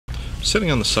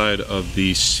Sitting on the side of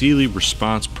the Sealy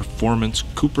Response Performance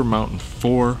Cooper Mountain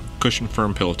 4 Cushion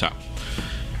Firm Pillow Top.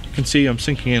 You can see I'm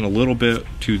sinking in a little bit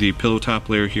to the pillow top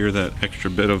layer here, that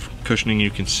extra bit of cushioning you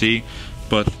can see,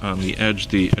 but on the edge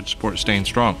support is staying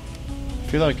strong. I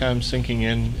feel like I'm sinking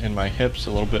in my hips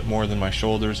a little bit more than my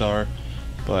shoulders are,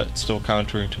 but still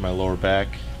contouring to my lower back.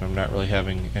 I'm not really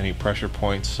having any pressure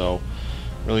points, so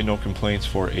really no complaints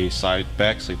for a side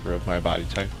back sleeper of my body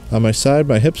type. On my side,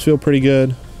 my hips feel pretty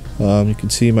good. You can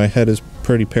see my head is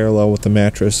pretty parallel with the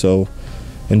mattress, so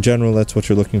in general that's what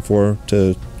you're looking for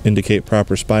to indicate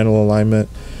proper spinal alignment.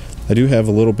 I do have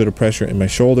a little bit of pressure in my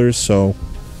shoulders, so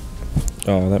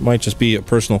that might just be a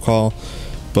personal call,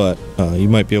 but you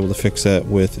might be able to fix that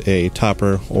with a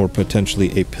topper or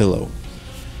potentially a pillow.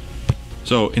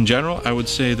 So in general, I would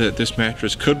say that this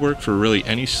mattress could work for really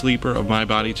any sleeper of my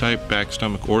body type, back,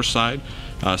 stomach, or side.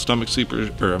 Side sleepers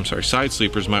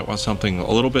might want something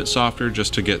a little bit softer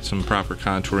just to get some proper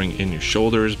contouring in your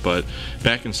shoulders, but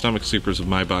back and stomach sleepers of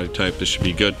my body type, this should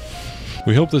be good.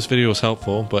 We hope this video was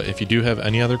helpful, but if you do have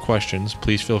any other questions,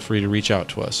 please feel free to reach out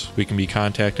to us. We can be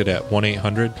contacted at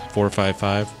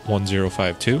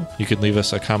 1-800-455-1052. You can leave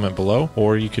us a comment below,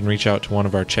 or you can reach out to one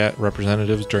of our chat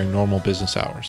representatives during normal business hours.